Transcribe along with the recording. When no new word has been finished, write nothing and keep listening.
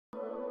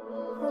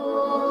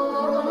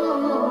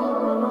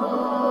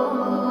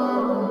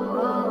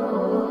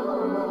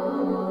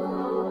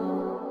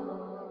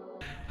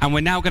And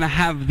we're now going to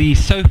have the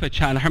sofa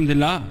chat,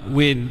 alhamdulillah,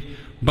 with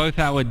both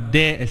our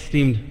dear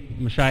esteemed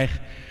mashayikh.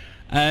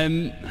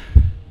 I'm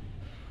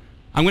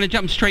going to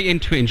jump straight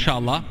into it,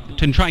 inshallah,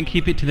 to try and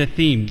keep it to the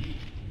theme.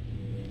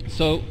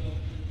 So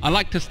I'd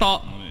like to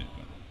start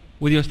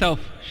with yourself,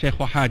 Sheikh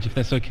Wahaj, if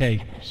that's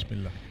okay.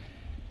 Bismillah.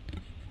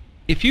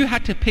 If you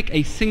had to pick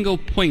a single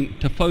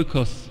point to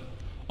focus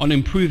on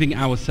improving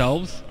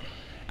ourselves,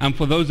 and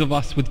for those of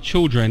us with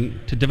children,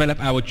 to develop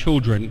our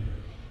children,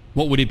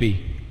 what would it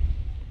be?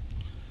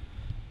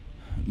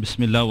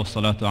 Bismillah wa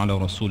salatu ala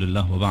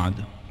rasulillah wa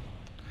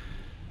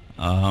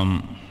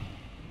ba'd.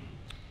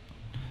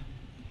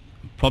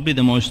 Probably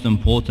the most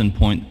important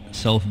point,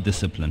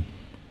 self-discipline.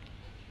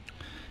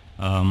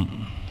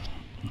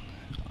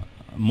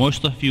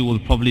 Most of you will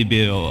probably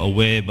be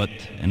aware, but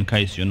in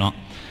case you're not,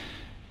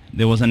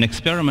 there was an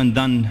experiment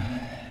done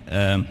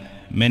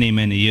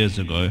many years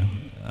ago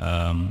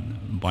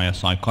by a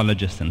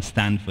psychologist in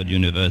Stanford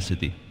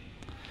University.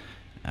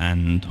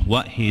 And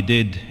what he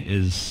did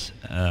is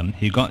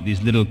he got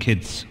these little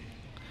kids,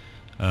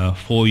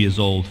 4 years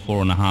old,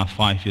 4.5,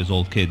 5 years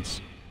old kids,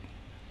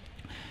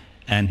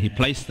 and he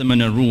placed them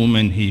in a room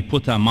and he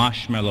put a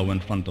marshmallow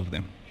in front of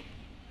them.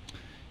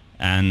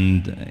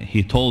 And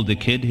he told the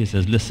kid, he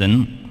says,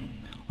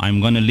 listen, I'm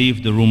going to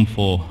leave the room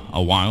for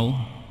a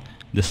while.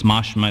 This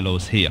marshmallow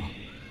is here.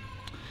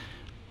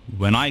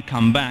 When I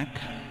come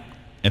back,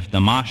 if the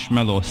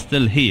marshmallow is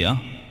still here,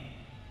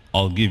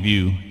 I'll give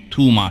you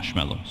 2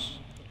 marshmallows.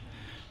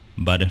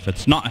 But if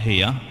it's not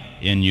here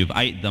and you've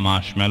ate the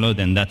marshmallow,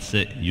 then that's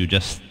it. You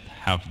just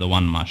have the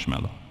 1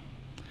 marshmallow.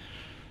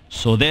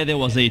 So there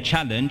was a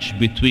challenge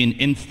between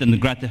instant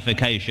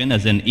gratification,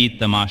 as in eat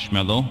the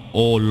marshmallow,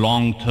 or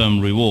long-term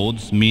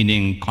rewards,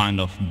 meaning kind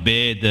of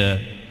bear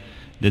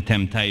the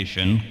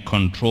temptation,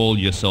 control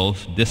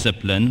yourself,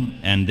 discipline,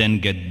 and then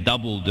get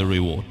double the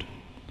reward.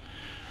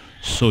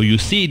 So you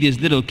see these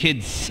little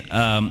kids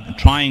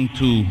trying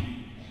to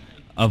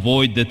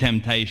avoid the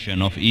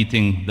temptation of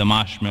eating the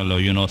marshmallow.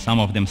 You know, some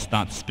of them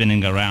start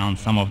spinning around,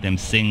 some of them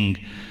sing,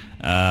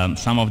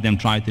 some of them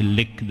try to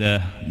lick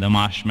the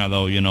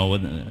marshmallow, you know,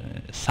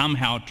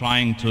 somehow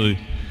trying to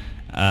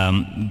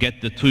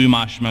get the 2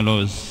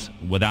 marshmallows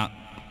without.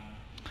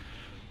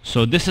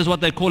 So this is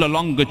what they call a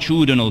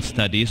longitudinal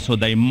study. So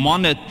they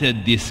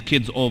monitored these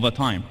kids over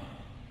time.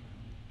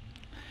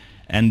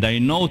 And they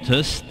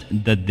noticed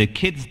that the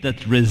kids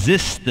that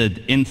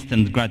resisted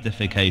instant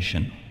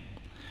gratification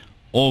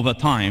over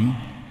time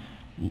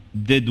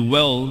did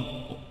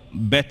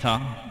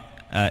better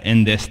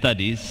in their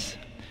studies.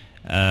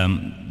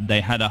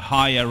 They had a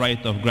higher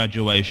rate of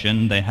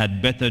graduation, they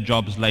had better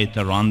jobs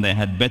later on, they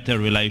had better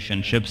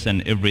relationships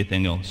and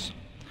everything else.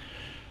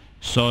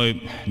 So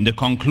the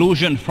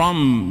conclusion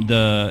from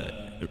the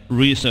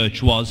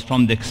research was,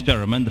 from the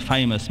experiment, the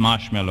famous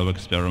marshmallow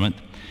experiment,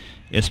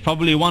 is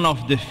probably one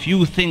of the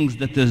few things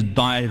that is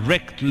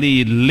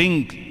directly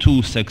linked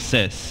to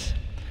success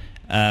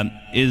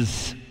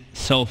is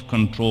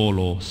self-control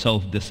or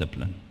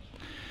self-discipline.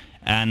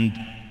 And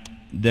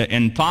the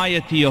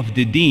entirety of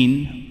the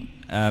deen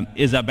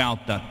is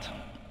about that.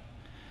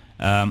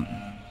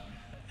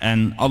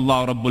 And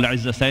Allah Rabbul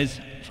Izzah says,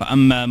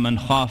 فَأَمَّا مَنْ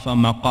خَافَ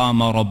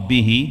مَقَامَ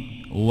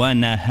رَبِّهِ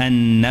وَنَهَى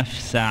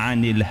النَّفْسَ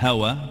عَنِ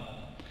الْهَوَى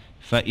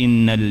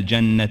فَإِنَّ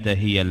الْجَنَّةَ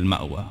هِيَ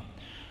الْمَأْوَى.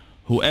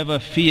 Whoever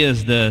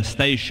fears the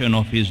station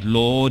of his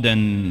Lord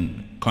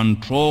and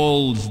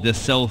controls the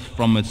self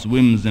from its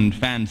whims and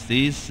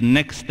fancies,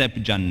 next step,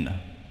 Jannah.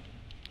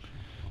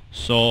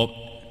 So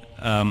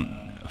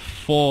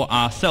for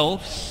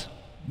ourselves,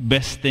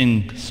 best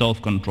thing,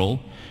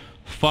 self-control.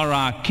 For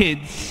our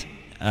kids,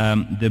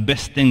 the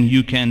best thing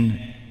you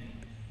can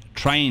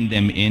train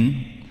them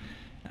in,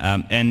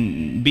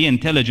 and be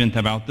intelligent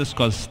about this,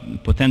 because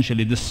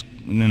potentially this,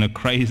 you know,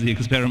 crazy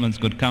experiments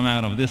could come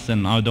out of this,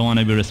 and I don't want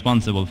to be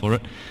responsible for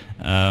it,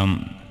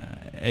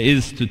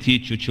 is to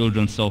teach your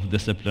children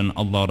self-discipline.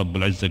 Allah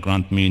Rabbul Izzah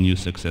grant me and you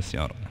success,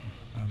 Ya Rabbi.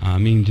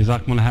 Ameen.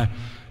 Jazakumullah.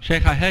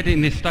 Sheikh, I heard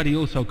in this study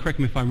also, correct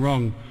me if I'm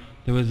wrong,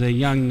 there was a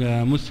young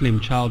Muslim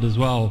child as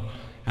well,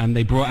 and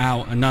they brought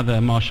out another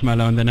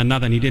marshmallow and then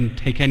another, and he didn't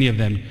take any of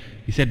them.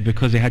 He said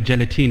because they had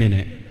gelatin in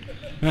it.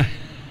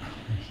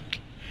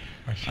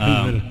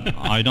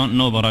 I don't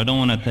know, but I don't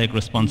want to take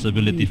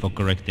responsibility for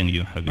correcting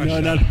you, Habib.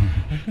 No.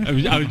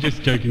 I was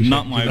just joking.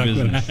 Not my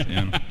business.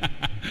 Yeah.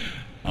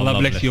 Allah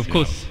bless you. Of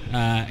course,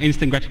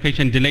 instant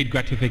gratification, delayed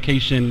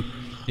gratification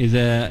is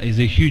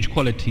a huge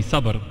quality,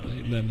 sabr,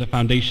 the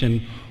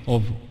foundation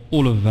of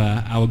all of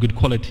our good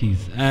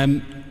qualities.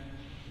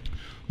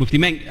 Mufti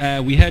Menk,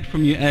 we heard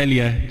from you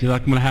earlier,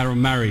 Jazakumullah khair,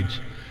 on marriage.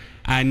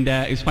 And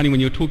it's funny when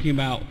you're talking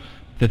about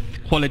the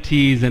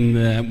qualities and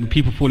when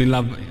people fall in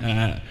love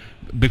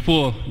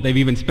before they've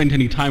even spent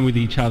any time with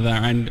each other.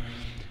 And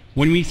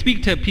when we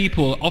speak to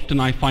people, often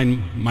I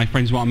find my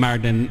friends who are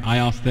married and I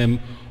ask them,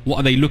 what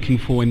are they looking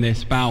for in their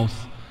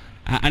spouse?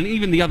 And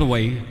even the other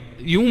way,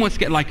 you almost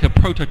get like a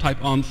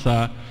prototype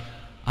answer.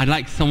 I'd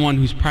like someone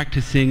who's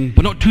practicing,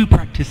 but not too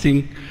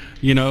practicing.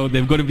 You know,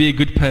 they've got to be a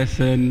good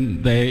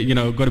person, they, you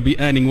know, got to be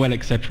earning well,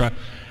 etc.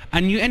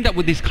 And you end up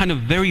with this kind of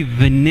very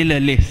vanilla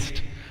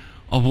list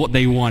of what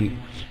they want.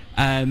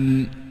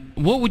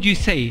 What would you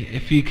say,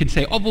 if you could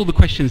say, of all the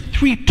questions,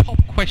 3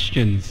 top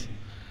questions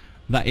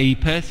that a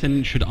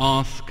person should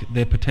ask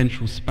their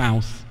potential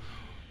spouse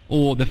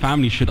or the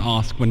family should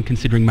ask when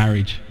considering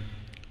marriage?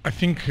 I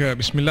think,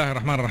 Bismillah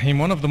ar-Rahman ar-Rahim,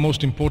 one of the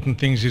most important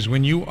things is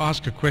when you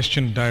ask a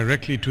question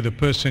directly to the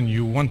person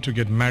you want to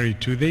get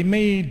married to, they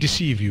may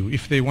deceive you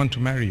if they want to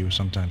marry you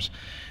sometimes.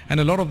 And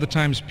a lot of the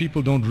times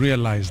people don't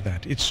realize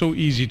that. It's so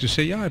easy to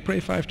say, yeah, I pray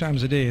 5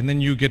 times a day, and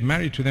then you get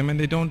married to them and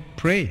they don't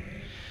pray.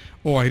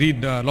 Or I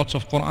read lots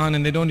of Quran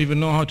and they don't even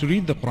know how to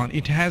read the Quran.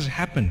 It has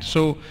happened.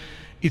 So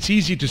it's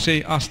easy to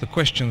say, ask the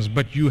questions,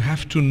 but you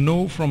have to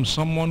know from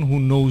someone who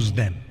knows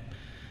them.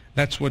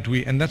 That's what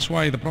and that's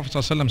why the Prophet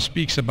ﷺ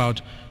speaks about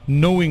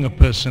knowing a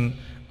person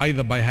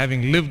either by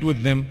having lived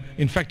with them.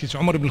 In fact, it's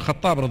Umar ibn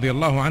Khattab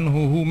radiallahu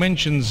anhu who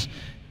mentions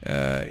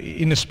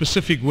in a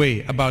specific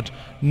way about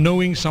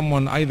knowing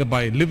someone either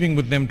by living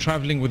with them,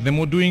 traveling with them,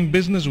 or doing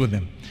business with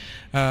them.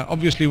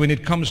 Obviously, when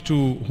it comes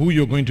to who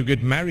you're going to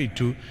get married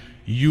to,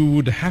 you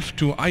would have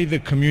to either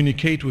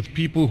communicate with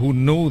people who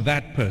know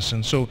that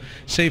person. So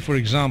say, for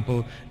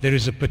example, there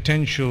is a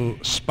potential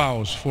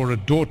spouse for a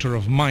daughter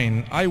of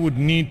mine. I would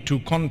need to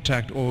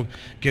contact or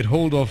get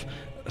hold of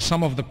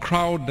some of the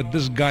crowd that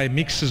this guy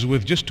mixes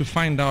with, just to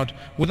find out,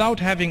 without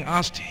having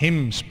asked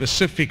him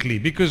specifically.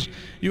 Because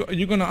you're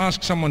going to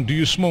ask someone, do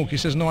you smoke? He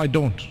says, no, I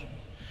don't.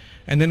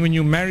 And then when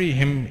you marry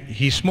him,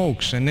 he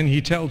smokes. And then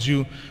he tells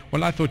you,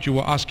 well, I thought you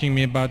were asking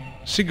me about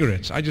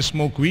cigarettes. I just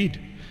smoke weed.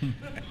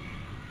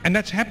 And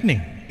that's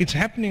happening. It's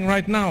happening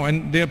right now.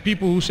 And there are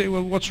people who say,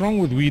 well, what's wrong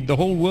with weed? The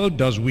whole world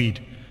does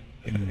weed.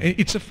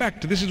 It's a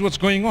fact. This is what's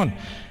going on.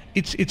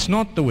 It's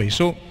not the way.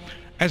 So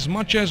as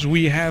much as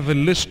we have a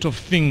list of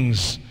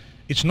things,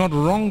 it's not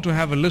wrong to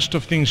have a list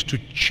of things to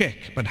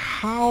check. But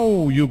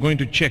how you're going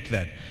to check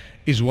that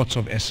is what's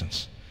of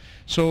essence.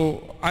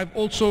 So I've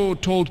also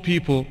told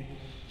people,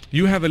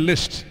 you have a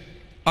list.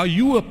 Are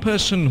you a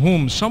person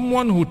whom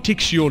someone who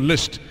ticks your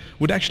list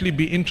would actually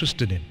be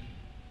interested in?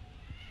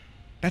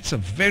 That's a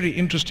very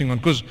interesting one,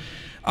 because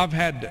I've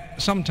had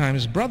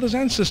sometimes brothers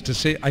and sisters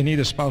say, I need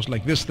a spouse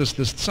like this, this,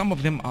 this. Some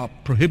of them are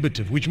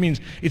prohibitive, which means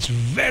it's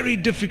very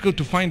difficult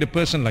to find a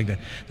person like that.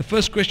 The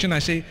first question I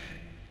say,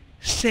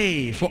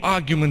 for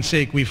argument's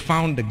sake, we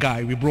found a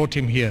guy, we brought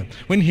him here.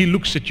 When he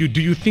looks at you,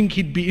 do you think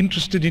he'd be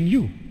interested in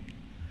you?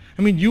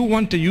 I mean, you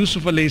want a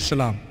Yusuf alayhi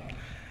salam.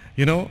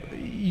 You know,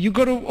 you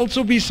got to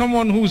also be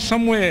someone who's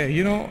somewhere,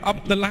 you know,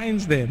 up the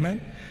lines there,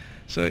 man.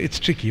 So it's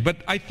tricky, but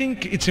I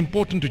think it's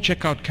important to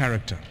check out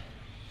character.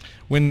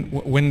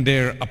 When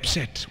they're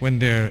upset, when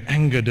they're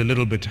angered a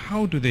little bit,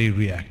 how do they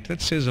react?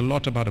 That says a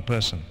lot about a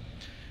person.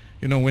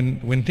 You know,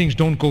 when things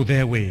don't go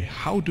their way,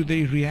 how do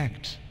they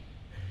react?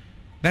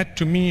 That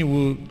to me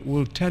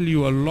will tell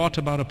you a lot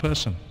about a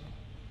person.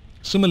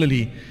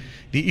 Similarly,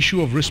 the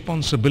issue of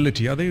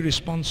responsibility. Are they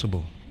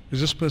responsible?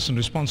 Is this person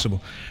responsible?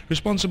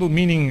 Responsible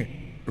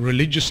meaning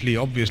religiously,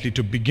 obviously,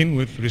 to begin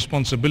with,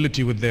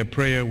 responsibility with their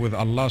prayer with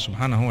Allah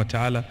subhanahu wa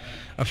ta'ala.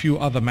 A few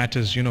other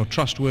matters, you know,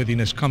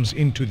 trustworthiness comes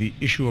into the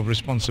issue of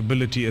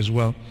responsibility as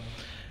well.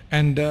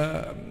 And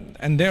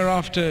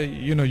thereafter,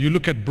 you know, you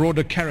look at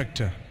broader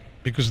character,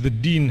 because the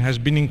deen has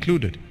been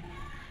included.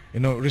 You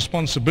know,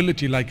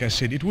 responsibility, like I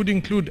said, it would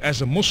include,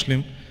 as a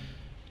Muslim,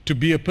 to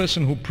be a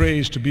person who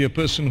prays, to be a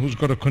person who's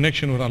got a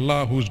connection with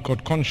Allah, who's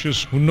got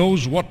conscious, who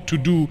knows what to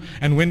do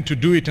and when to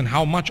do it and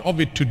how much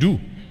of it to do.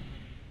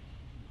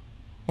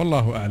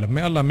 Wallahu a'lam.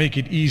 May Allah make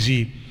it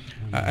easy.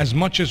 As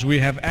much as we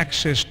have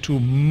access to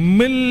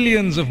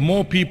millions of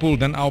more people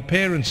than our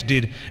parents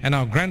did and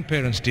our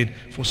grandparents did,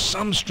 for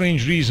some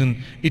strange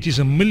reason, it is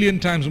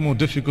 1,000,000 times more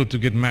difficult to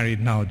get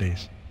married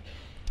nowadays.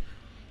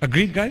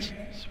 Agreed, guys?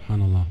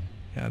 SubhanAllah.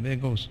 Yeah, there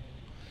it goes.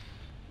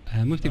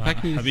 Mufti,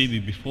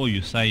 Habibi, before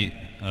you say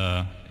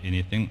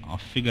anything, I'll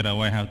figure a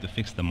way how to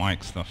fix the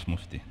mic stuff,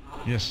 Mufti.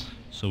 Yes.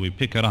 So we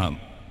pick it up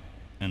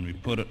and we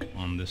put it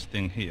on this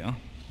thing here.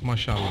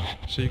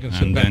 MashaAllah. So you can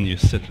sit and back. then you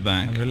sit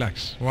back and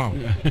relax. Wow.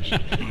 yeah. There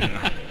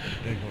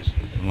it goes.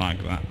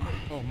 Like that.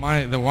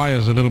 Oh, the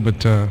wire's a little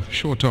bit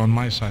shorter on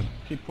my side.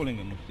 Keep pulling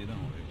it, Mufti, don't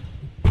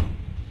worry.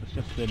 It's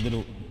just a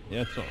little,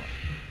 yeah, it's all right.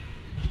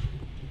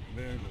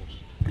 There it goes.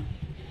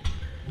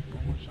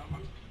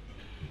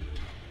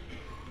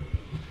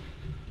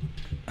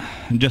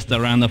 Just a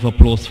round of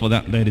applause for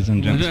that, ladies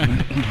and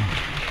gentlemen.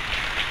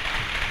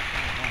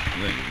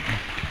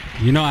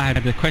 You know, I had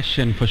a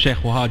question for Sheikh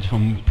Wahaj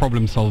from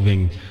problem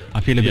solving.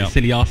 I feel a bit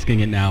silly asking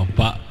it now,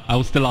 but I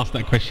will still ask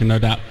that question, no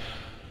doubt.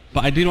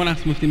 But I did want to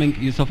ask Mufti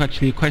yourself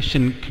actually a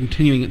question,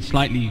 continuing it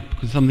slightly,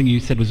 because something you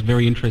said was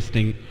very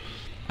interesting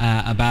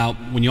about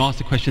when you ask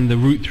the question, the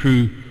route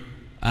through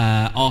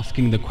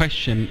asking the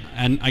question.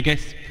 And I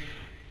guess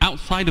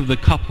outside of the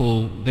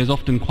couple, there's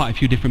often quite a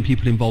few different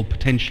people involved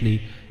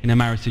potentially in a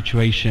marriage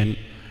situation.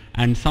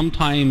 And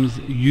sometimes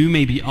you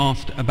may be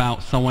asked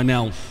about someone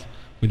else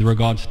with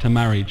regards to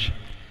marriage.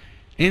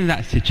 in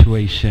that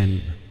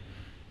situation,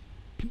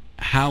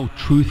 how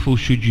truthful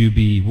should you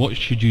be? What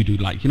should you do?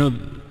 Like,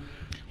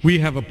 we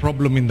have a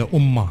problem in the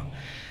ummah,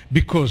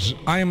 because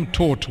I am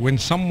taught when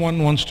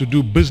someone wants to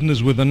do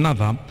business with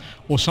another,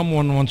 or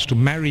someone wants to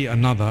marry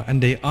another,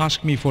 and they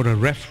ask me for a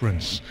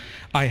reference,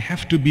 I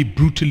have to be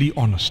brutally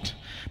honest.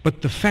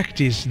 But the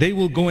fact is, they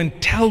will go and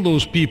tell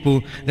those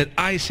people that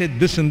I said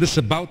this and this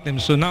about them,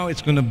 so now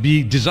it's going to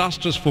be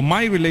disastrous for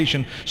my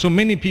relation. So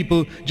many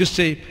people just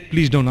say,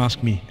 please don't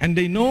ask me. And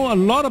they know a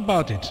lot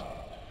about it.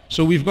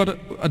 So we've got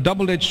a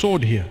double-edged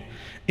sword here.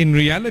 In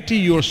reality,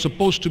 you're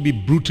supposed to be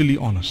brutally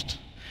honest.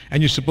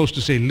 And you're supposed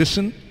to say,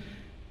 listen,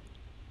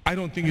 I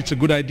don't think it's a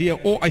good idea,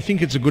 or I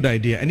think it's a good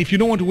idea. And if you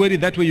don't want to word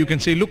it that way, you can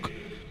say, look,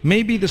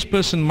 maybe this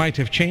person might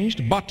have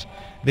changed, but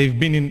they've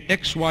been in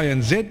X, Y,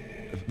 and Z.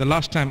 The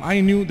last time I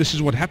knew, this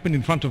is what happened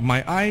in front of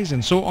my eyes,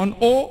 and so on.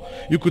 Or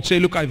you could say,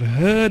 look, I've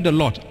heard a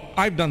lot.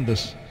 I've done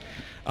this.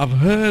 I've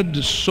heard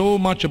so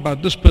much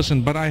about this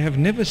person, but I have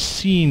never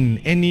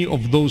seen any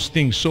of those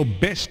things. So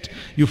best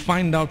you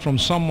find out from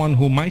someone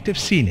who might have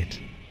seen it.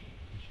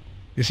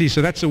 You see,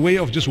 so that's a way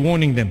of just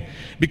warning them.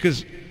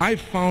 Because I've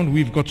found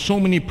we've got so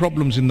many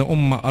problems in the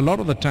ummah. A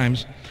lot of the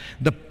times,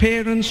 the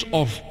parents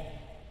of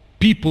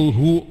people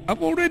who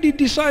have already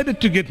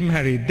decided to get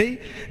married,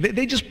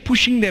 they're just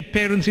pushing their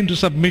parents into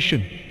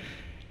submission.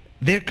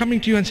 They're coming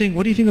to you and saying,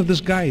 what do you think of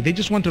this guy? They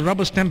just want a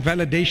rubber stamp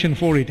validation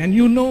for it. And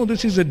you know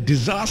this is a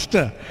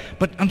disaster.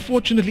 But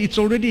unfortunately, it's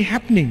already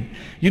happening.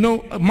 You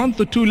know, a month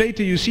or two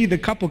later, you see the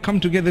couple come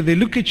together, they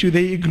look at you,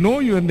 they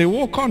ignore you, and they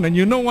walk on. And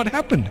you know what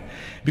happened.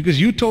 Because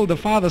you told the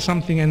father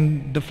something,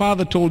 and the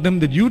father told them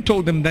that you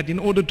told them that in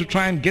order to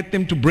try and get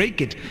them to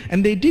break it.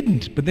 And they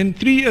didn't. But then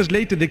 3 years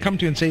later, they come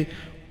to you and say,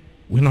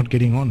 we're not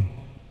getting on.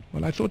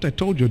 Well, I thought I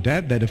told your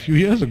dad that a few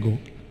years ago.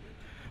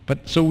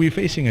 But so we're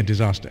facing a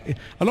disaster.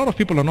 A lot of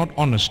people are not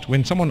honest.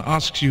 When someone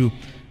asks you,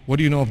 what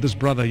do you know of this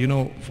brother,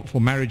 for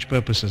marriage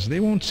purposes, they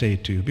won't say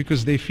it to you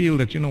because they feel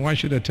that, why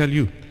should I tell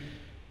you?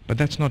 But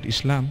that's not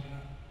Islam.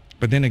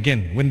 But then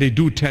again, when they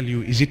do tell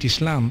you, is it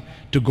Islam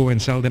to go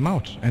and sell them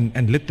out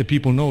and let the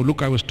people know,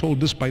 look, I was told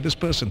this by this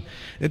person.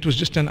 It was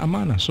just an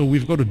amana. So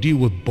we've got to deal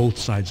with both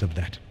sides of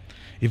that.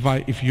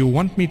 If you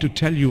want me to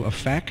tell you a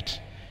fact,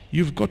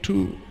 you've got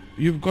to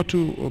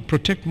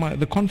protect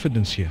the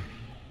confidence here.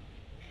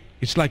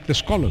 It's like the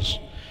scholars.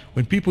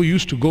 When people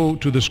used to go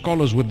to the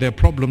scholars with their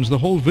problems, the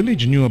whole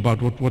village knew about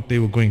what they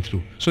were going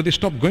through. So they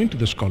stopped going to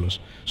the scholars.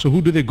 So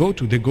who do they go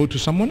to? They go to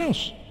someone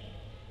else.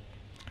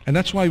 And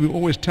that's why we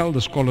always tell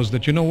the scholars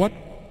that, you know what?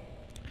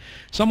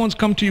 Someone's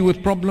come to you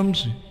with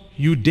problems,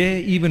 you dare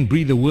even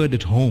breathe a word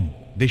at home.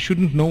 They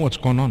shouldn't know what's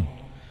gone on.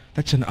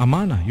 That's an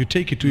amana. You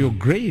take it to your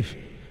grave.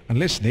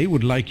 Unless they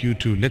would like you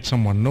to let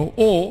someone know,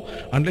 or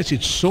unless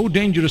it's so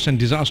dangerous and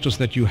disastrous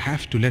that you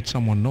have to let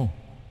someone know.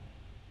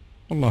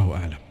 Allahu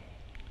A'lam.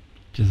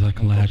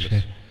 Jazakallah,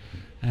 Sheikh.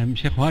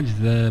 Sheikh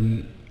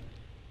Wahaj,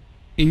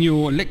 in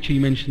your lecture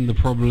you mentioned the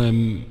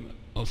problem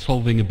of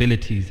solving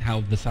abilities,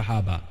 how the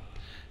Sahaba.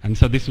 And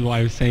so this is why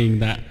I was saying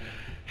that,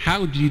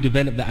 how do you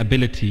develop that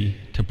ability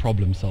to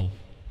problem solve?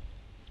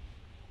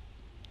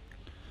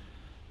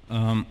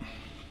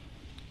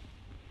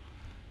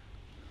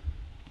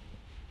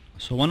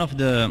 So one of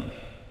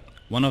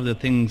the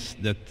things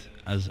that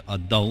as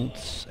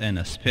adults and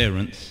as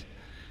parents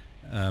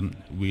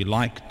we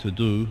like to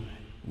do,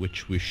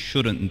 which we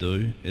shouldn't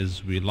do,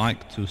 is we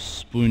like to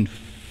spoon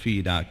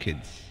feed our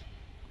kids.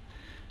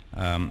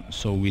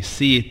 So we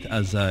see it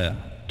as a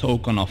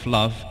token of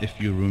love if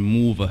you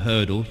remove a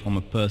hurdle from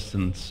a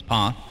person's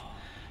path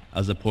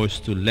as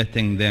opposed to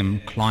letting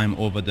them climb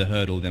over the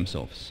hurdle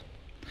themselves.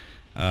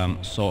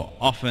 So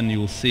often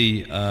you'll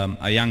see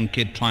a young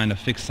kid trying to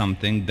fix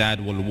something, dad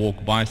will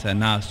walk by and say,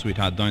 nah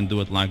sweetheart, don't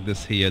do it like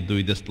this here,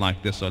 do this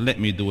like this, or let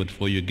me do it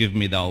for you, give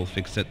me that, I'll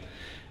fix it,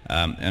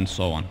 and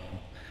so on.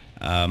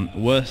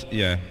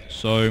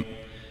 So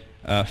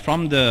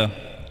from the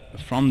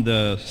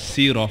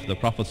seerah of the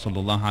Prophet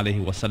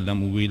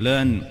ﷺ, we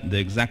learn the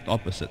exact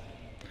opposite.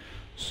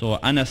 So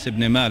Anas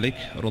ibn Malik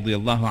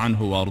radiyallahu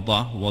anhu wa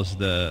ardah was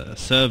the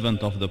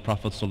servant of the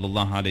Prophet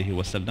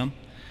ﷺ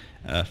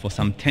for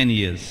some 10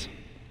 years.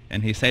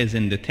 And he says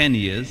in the 10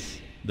 years,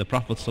 the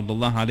Prophet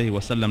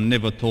ﷺ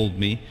never told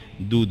me,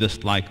 do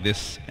this like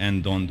this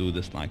and don't do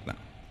this like that.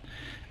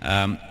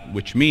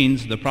 Which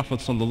means the Prophet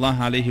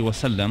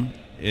ﷺ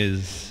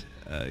is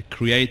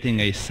creating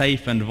a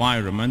safe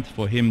environment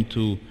for him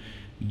to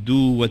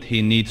do what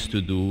he needs to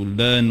do,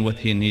 learn what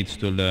he needs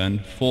to learn,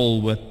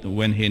 fall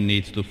when he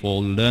needs to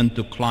fall, learn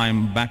to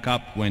climb back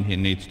up when he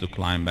needs to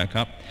climb back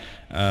up,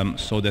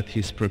 so that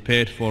he's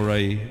prepared for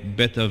a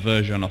better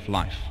version of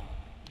life.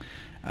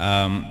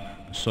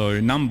 So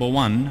number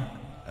one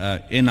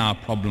in our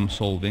problem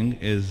solving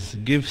is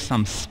give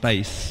some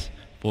space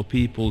for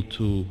people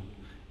to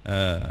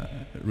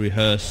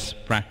rehearse,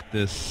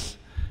 practice,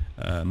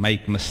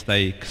 make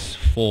mistakes,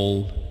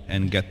 fall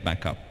and get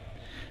back up.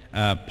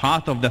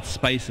 Part of that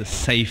space is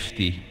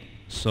safety.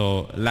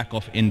 So lack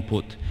of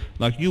input.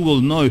 Like you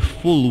will know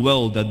full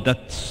well that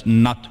that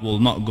nut will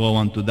not go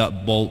onto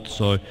that bolt,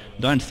 so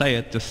don't say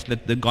it, just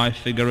let the guy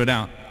figure it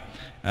out.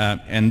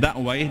 And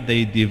that way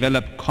they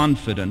develop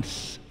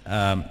confidence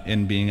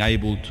in being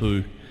able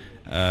to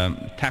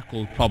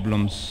tackle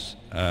problems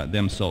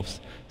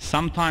themselves.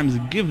 Sometimes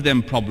give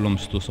them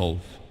problems to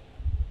solve.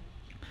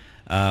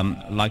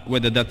 Like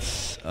whether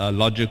that's a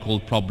logical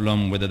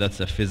problem, whether that's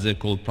a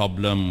physical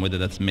problem, whether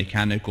that's a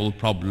mechanical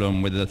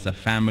problem, whether that's a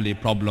family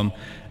problem.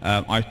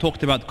 I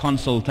talked about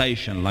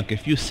consultation. Like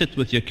if you sit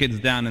with your kids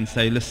down and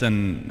say,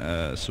 listen,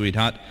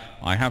 sweetheart,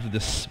 I have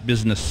this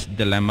business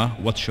dilemma,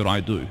 what should I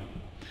do?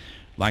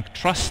 Like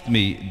trust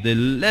me, the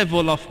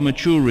level of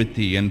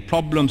maturity and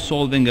problem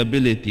solving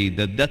ability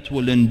that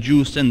will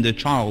induce in the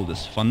child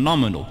is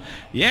phenomenal.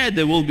 Yeah,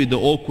 there will be the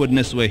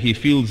awkwardness where he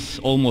feels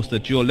almost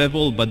at your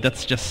level, but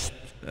that's just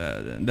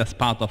that's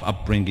part of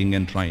upbringing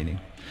and training.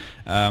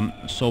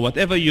 So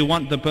whatever you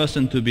want the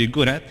person to be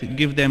good at,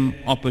 give them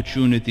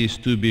opportunities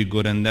to be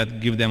good in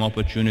that, give them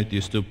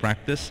opportunities to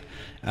practice.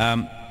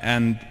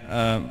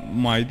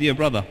 My dear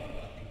brother,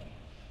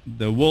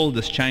 the world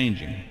is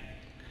changing.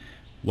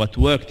 What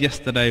worked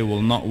yesterday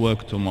will not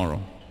work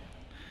tomorrow.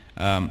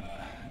 Can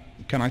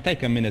I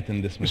take a minute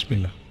in this?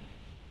 Bismillah.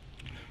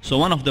 So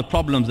one of the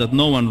problems that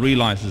no one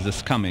realizes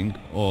is coming,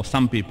 or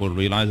some people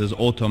realize, is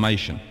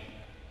automation.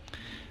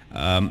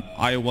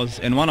 I was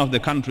in one of the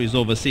countries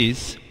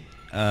overseas.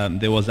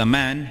 There was a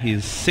man,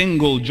 his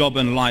single job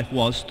in life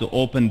was to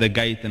open the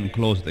gate and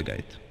close the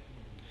gate.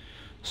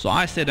 So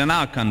I said, in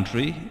our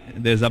country,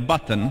 there's a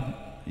button,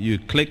 you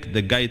click,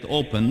 the gate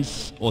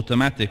opens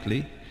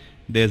automatically.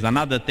 There's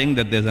another thing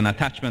that there's an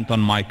attachment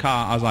on my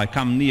car. As I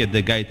come near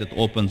the gate, it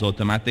opens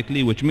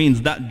automatically, which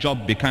means that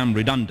job became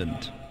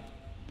redundant.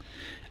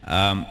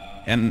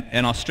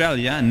 In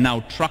Australia, now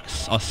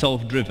trucks are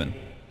self-driven.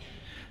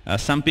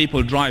 Some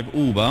people drive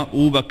Uber.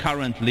 Uber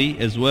currently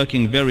is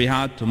working very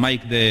hard to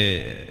make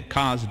the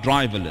cars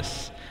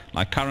driverless.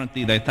 Like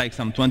currently they take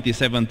some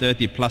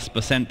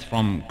 27-30%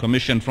 from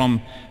commission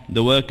from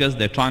the workers.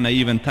 They're trying to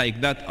even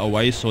take that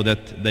away so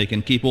that they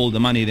can keep all the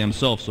money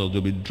themselves. So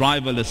there'll be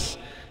driverless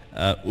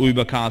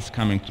Uber cars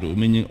coming through,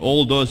 meaning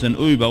all those in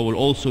Uber will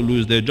also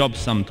lose their jobs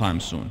sometime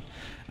soon.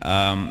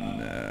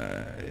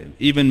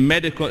 Even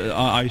medical,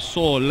 I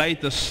saw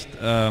latest,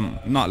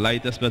 not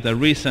latest, but a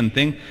recent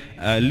thing,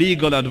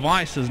 legal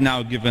advice is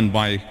now given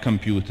by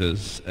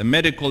computers,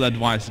 medical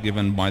advice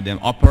given by them,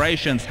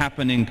 operations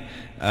happening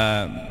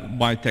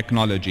by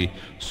technology.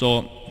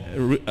 So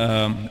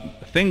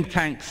think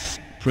tanks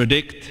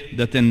predict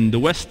that in the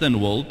Western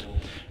world,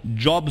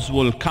 jobs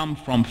will come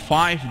from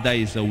 5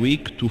 days a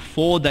week to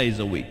 4 days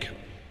a week.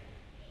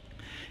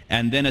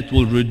 And then it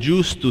will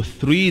reduce to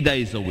 3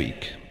 days a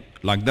week.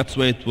 Like that's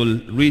where it will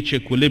reach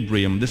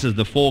equilibrium. This is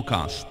the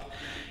forecast.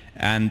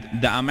 And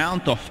the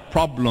amount of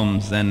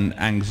problems and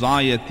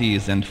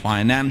anxieties and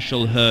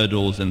financial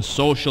hurdles and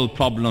social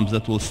problems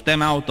that will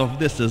stem out of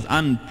this is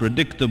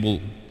unpredictable.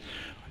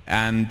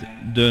 And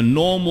the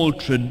normal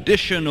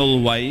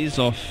traditional ways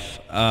of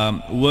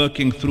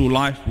working through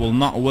life will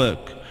not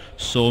work.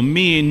 So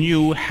me and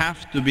you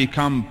have to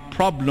become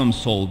problem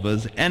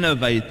solvers,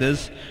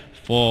 innovators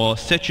for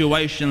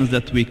situations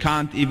that we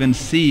can't even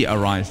see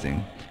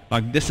arising.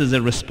 Like this is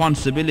a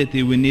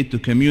responsibility we need to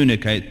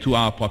communicate to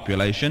our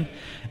population,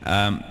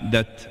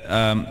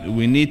 that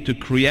we need to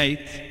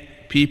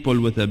create people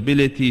with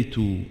ability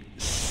to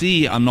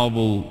see a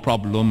novel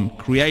problem,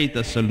 create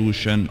a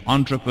solution,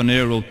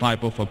 entrepreneurial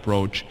type of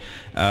approach,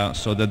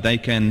 so that they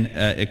can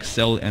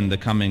excel in the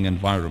coming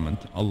environment.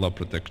 Allah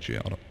protect you,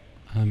 Ya Rab.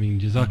 I mean,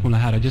 Jazakumullah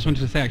khair. I just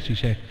wanted to say actually,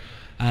 Sheikh,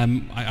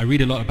 I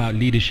read a lot about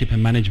leadership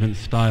and management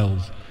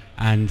styles,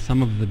 and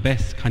some of the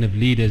best kind of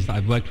leaders that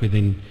I've worked with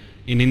in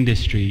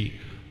industry,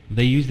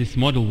 they use this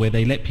model where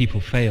they let people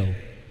fail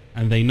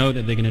and they know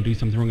that they're going to do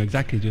something wrong,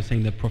 exactly as you're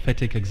saying, the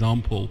prophetic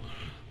example,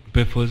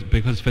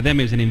 because for them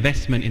it's an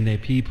investment in their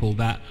people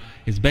that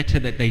it's better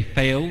that they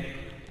fail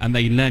and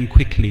they learn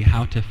quickly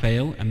how to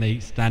fail and they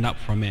stand up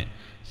from it.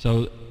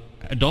 So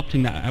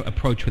adopting that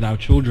approach with our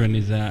children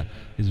is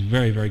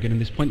very, very good.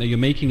 And this point that you're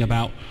making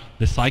about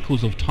the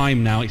cycles of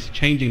time now, it's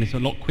changing, it's a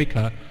lot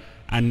quicker,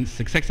 and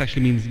success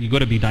actually means you've got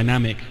to be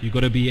dynamic, you've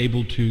got to be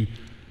able to,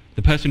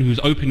 the person who's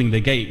opening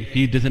the gate, if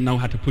he doesn't know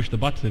how to push the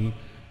button,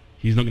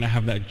 he's not going to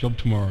have that job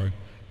tomorrow.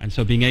 And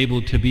so being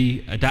able to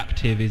be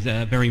adaptive is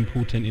very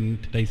important in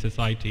today's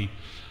society.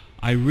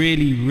 I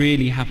really,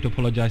 really have to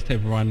apologize to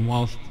everyone.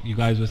 Whilst you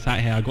guys were sat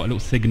here, I got a little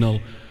signal.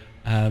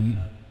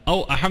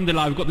 Oh,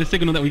 alhamdulillah, I've got the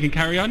signal that we can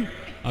carry on.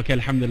 Okay,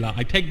 alhamdulillah.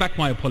 I take back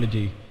my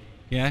apology.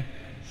 Yeah?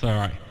 It's all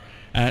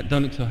right.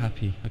 Don't look so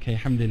happy. Okay,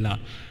 alhamdulillah.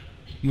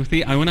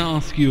 Mufti, I want to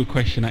ask you a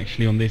question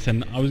actually on this,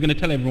 and I was going to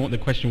tell everyone what the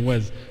question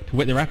was to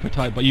whet their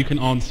appetite, but you can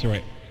answer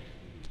it.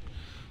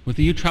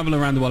 Mufti, you travel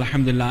around the world,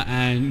 alhamdulillah,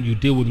 and you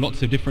deal with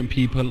lots of different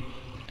people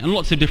and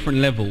lots of different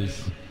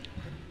levels.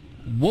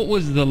 What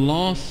was the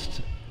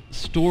last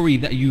story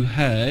that you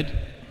heard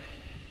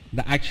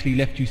that actually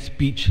left you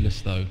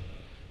speechless though?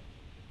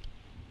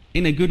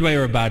 In a good way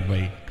or a bad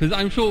way? Because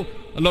I'm sure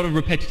a lot of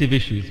repetitive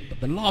issues. But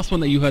the last one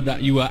that you heard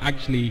that you were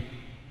actually,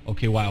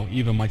 okay, wow,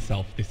 even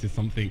myself, this is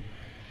something.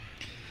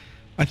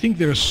 I think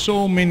there are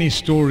so many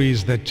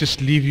stories that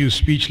just leave you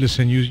speechless,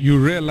 and you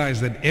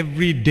realize that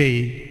every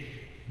day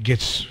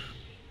gets,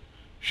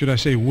 should I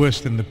say,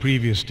 worse than the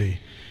previous day.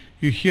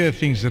 You hear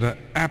things that are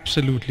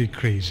absolutely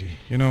crazy.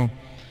 You know,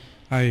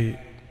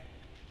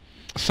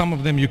 some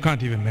of them you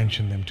can't even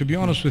mention them. To be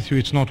honest with you,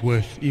 it's not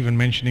worth even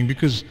mentioning,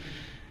 because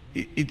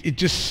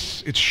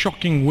it's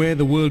shocking where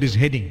the world is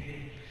heading.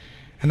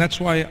 And that's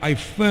why I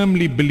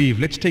firmly believe,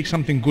 let's take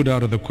something good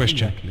out of the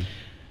question. Exactly.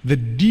 The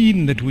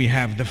deen that we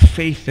have, the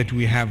faith that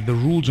we have, the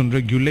rules and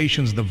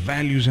regulations, the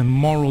values and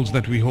morals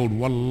that we hold,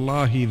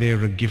 wallahi,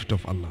 they're a gift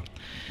of Allah.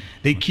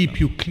 They keep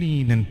you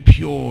clean and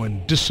pure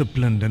and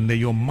disciplined, and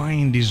your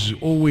mind is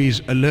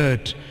always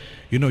alert.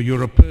 You know,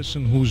 you're a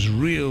person who's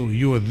real,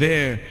 you are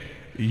there,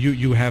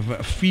 you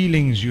have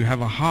feelings, you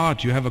have a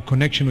heart, you have a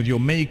connection with your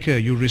maker,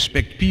 you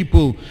respect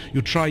people,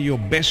 you try your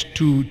best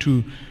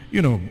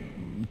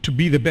to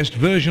be the best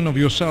version of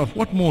yourself.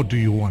 What more do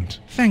you want?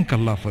 Thank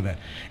Allah for that.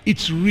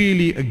 It's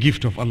really a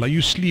gift of Allah.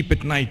 You sleep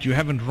at night, you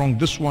haven't wronged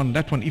this one,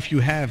 that one. If you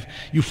have,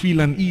 you feel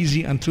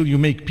uneasy until you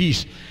make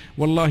peace.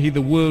 Wallahi,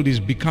 the world is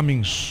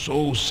becoming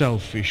so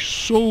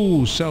selfish,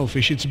 so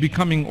selfish. It's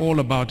becoming all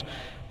about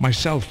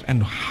myself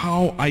and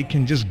how I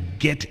can just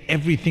get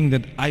everything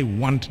that I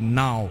want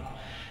now,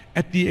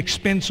 at the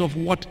expense of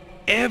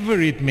whatever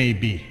it may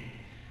be.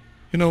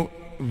 You know,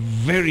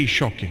 very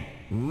shocking,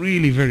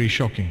 really very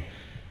shocking.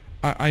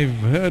 I've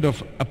heard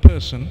of a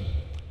person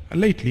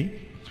lately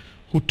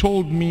who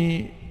told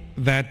me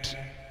that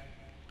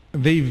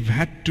they've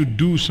had to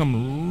do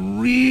some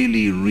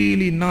really,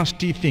 really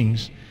nasty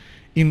things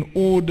in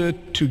order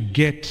to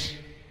get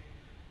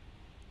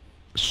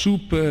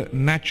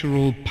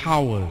supernatural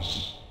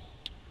powers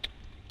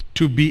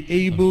to be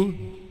able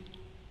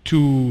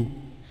to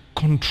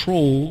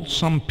control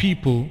some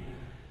people,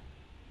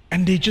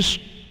 and they just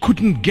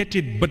couldn't get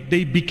it, but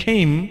they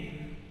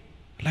became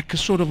like a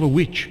sort of a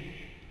witch.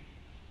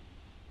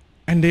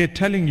 And they're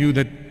telling you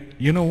that,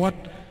 you know what,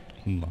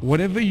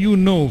 whatever you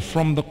know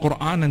from the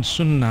Quran and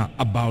Sunnah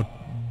about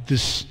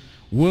this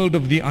world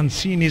of the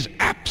unseen is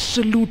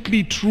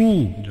absolutely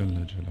true.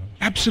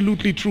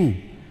 Absolutely true.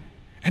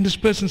 And this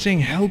person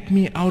saying, help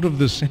me out of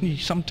this. And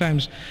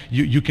sometimes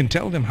you can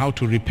tell them how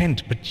to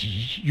repent, but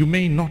you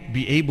may not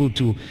be able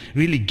to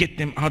really get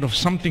them out of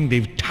something.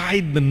 They've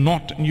tied the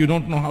knot and you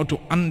don't know how to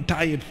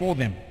untie it for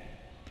them.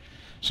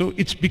 So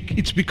it's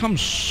become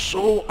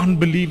so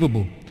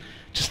unbelievable.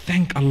 Just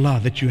thank Allah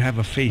that you have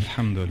a faith.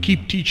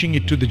 Keep teaching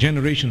it to the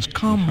generations,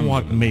 come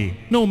what may,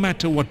 no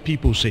matter what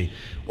people say.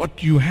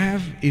 What you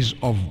have is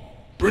of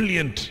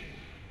brilliant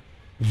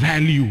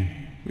value.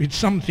 It's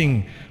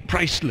something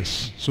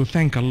priceless. So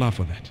thank Allah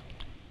for that.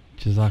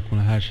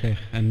 Jazakumullah, Shaykh.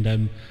 And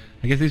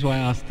I guess this is why I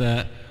asked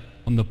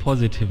on the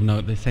positive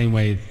note, the same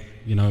way,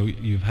 you know,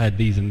 you've heard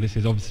these, and this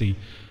is obviously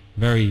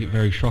very,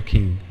 very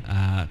shocking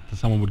that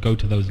someone would go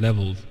to those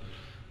levels.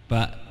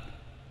 But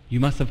you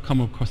must have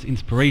come across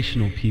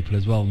inspirational people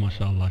as well,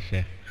 mashallah,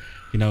 Shaykh.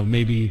 You know,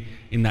 maybe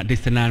in that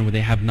distant land where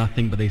they have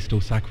nothing but they still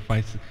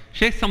sacrifice.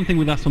 Share something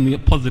with us on the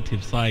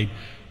positive side,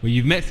 where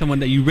you've met someone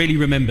that you really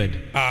remembered.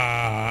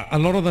 A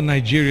lot of the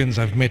Nigerians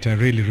I've met, I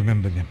really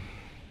remember them.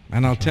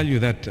 And I'll tell you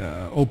that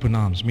open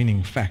arms,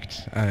 meaning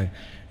fact.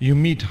 You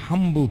meet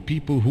humble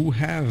people who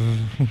have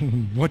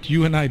what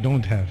you and I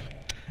don't have.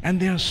 And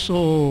they are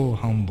so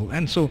humble.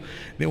 And so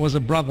there was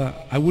a brother,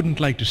 I wouldn't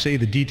like to say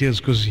the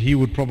details because he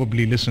would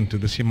probably listen to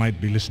this, he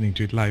might be listening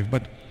to it live,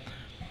 but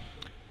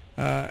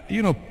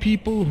you know,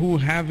 people who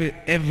have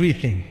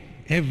everything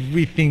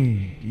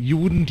you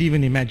wouldn't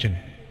even imagine.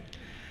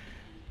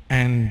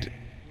 And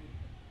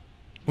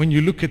when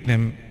you look at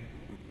them,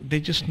 they're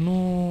just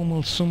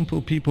normal,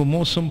 simple people,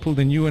 more simple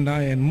than you and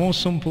I, and more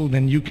simple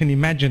than you can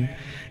imagine.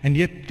 And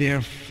yet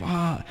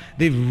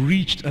they've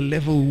reached a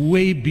level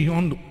way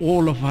beyond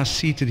all of us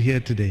seated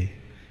here today.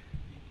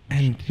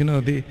 And you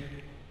know, the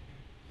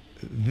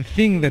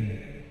thing that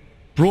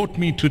brought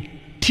me to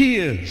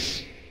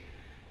tears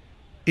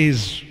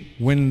is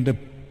when the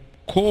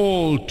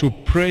call to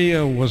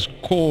prayer was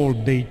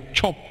called, they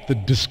chopped the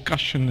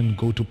discussion and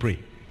go to pray.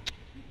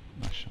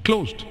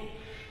 Closed.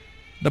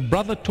 The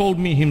brother told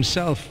me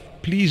himself,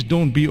 please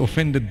don't be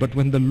offended, but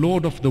when the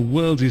Lord of the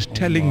worlds is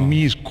telling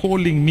me, is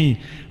calling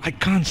me, I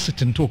can't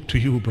sit and talk to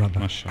you,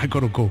 brother. I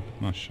gotta go.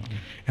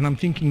 And I'm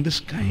thinking, this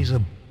guy is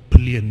a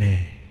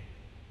billionaire.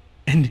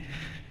 And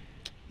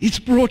it's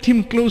brought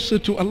him closer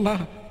to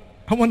Allah.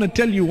 I want to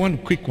tell you one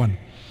quick one.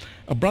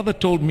 A brother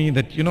told me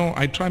that, you know,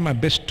 I try my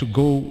best to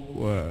go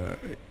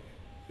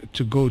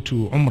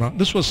to Umrah.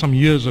 This was some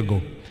years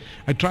ago.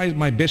 I try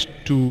my best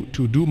to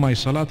do my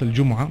Salat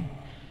al-Jum'ah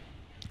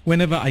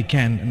whenever I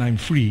can and I'm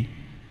free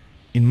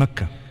in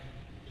Mecca.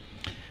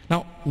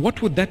 Now,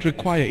 what would that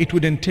require? It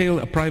would entail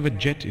a private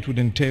jet, it would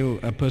entail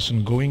a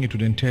person going, it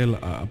would entail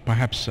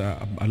perhaps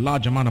a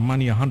large amount of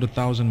money,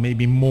 100,000,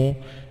 maybe more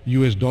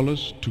US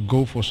dollars to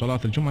go for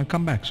Salat al-Jum'ah and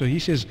come back. So he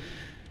says,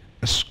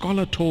 a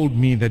scholar told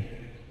me that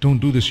don't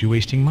do this, you're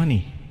wasting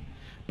money.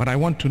 but I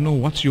want to know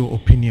what's your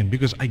opinion,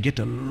 because I get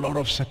a lot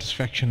of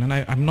satisfaction and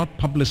I'm not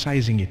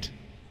publicizing it.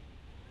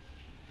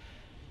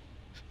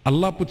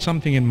 Allah put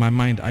something in my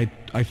mind.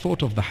 I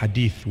thought of the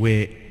hadith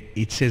where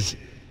it says,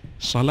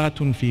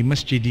 Salatun fi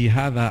masjidi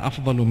hadha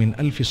afdalu min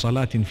alfi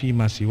salatin fi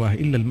ma siwah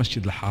illa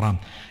al-masjid al-haram.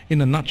 In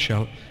a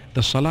nutshell,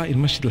 the salah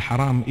in Masjid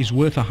al-Haram is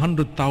worth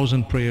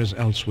 100,000 prayers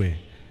elsewhere.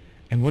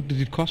 And what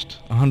did it cost?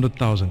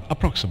 100,000,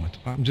 approximate,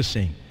 I'm just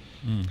saying.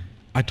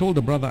 I told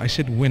the brother, I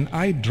said, when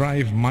I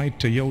drive my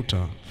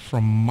Toyota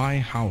from my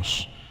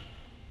house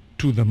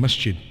to the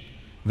masjid,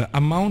 the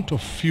amount of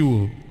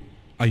fuel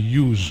I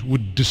use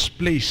would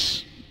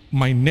displace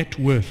my net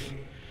worth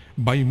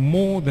by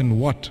more than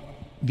what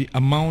the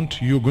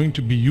amount you're going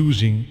to be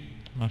using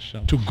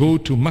to go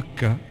to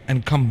Mecca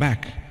and come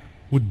back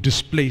would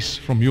displace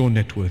from your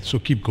net worth. So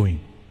keep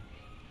going.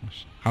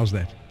 How's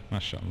that?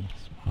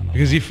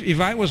 Because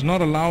if I was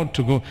not allowed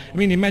to go, I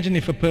mean, imagine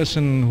if a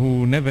person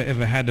who never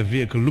ever had a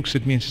vehicle looks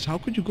at me and says, how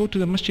could you go to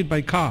the masjid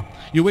by car?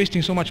 You're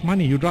wasting so much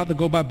money. You'd rather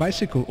go by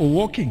bicycle or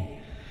walking.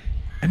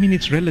 I mean,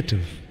 it's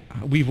relative.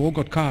 We've all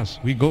got cars.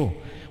 We go.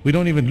 We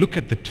don't even look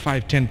at the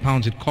 5-10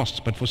 pounds it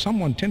costs, but for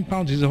someone 10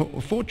 pounds is a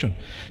fortune.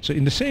 So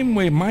in the same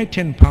way, my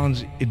 10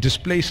 pounds, it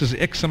displaces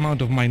X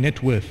amount of my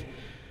net worth.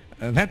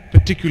 That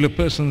particular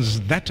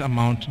person's that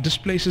amount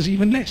displaces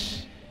even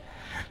less.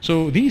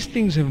 So these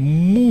things have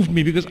moved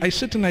me, because I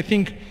sit and I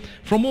think,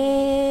 from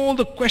all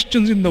the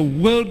questions in the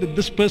world that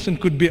this person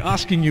could be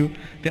asking you,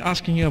 they're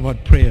asking you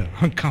about prayer.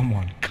 Come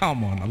on,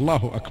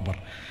 Allahu Akbar.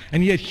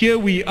 And yet here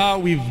we are,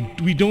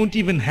 we don't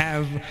even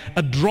have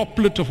a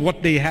droplet of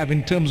what they have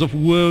in terms of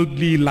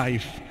worldly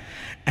life.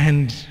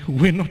 And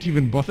we're not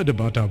even bothered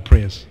about our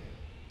prayers.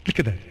 Look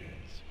at that.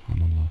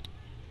 SubhanAllah.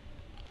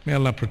 May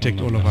Allah protect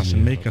all of us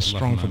and make us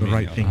strong for the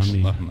right things.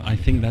 I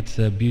think that's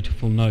a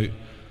beautiful note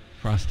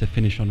for us to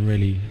finish on,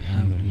 really.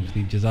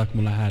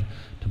 Jazakumullah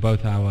to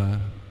both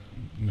our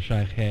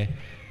mashayikh here.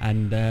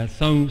 And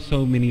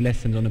so many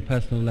lessons on a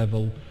personal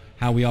level,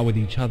 how we are with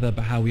each other,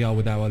 but how we are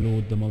with our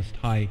Lord the Most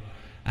High.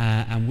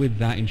 And with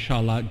that,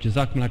 inshallah,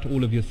 Jazakumullah to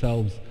all of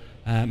yourselves.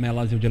 May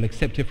Allah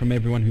accept it from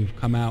everyone who've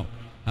come out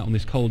on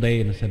this cold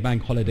day, and it's a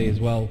bank holiday as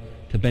well,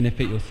 to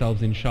benefit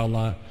yourselves,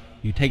 inshallah.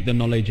 You take the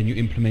knowledge and you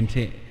implement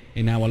it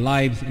in our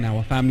lives, in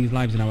our families'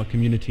 lives, in our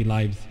community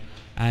lives.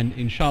 And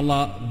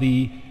inshallah,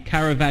 the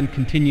caravan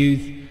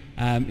continues.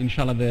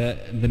 Inshallah,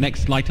 the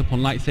next Light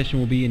Upon Light session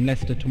will be in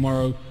Leicester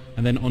tomorrow,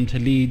 and then on to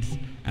Leeds,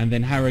 and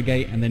then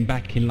Harrogate, and then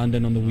back in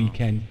London on the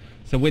weekend.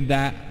 So with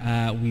that,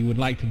 we would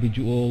like to bid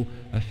you all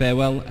a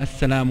farewell.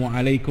 Assalamu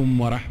alaikum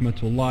wa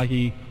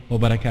rahmatullahi wa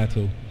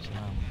barakatuh.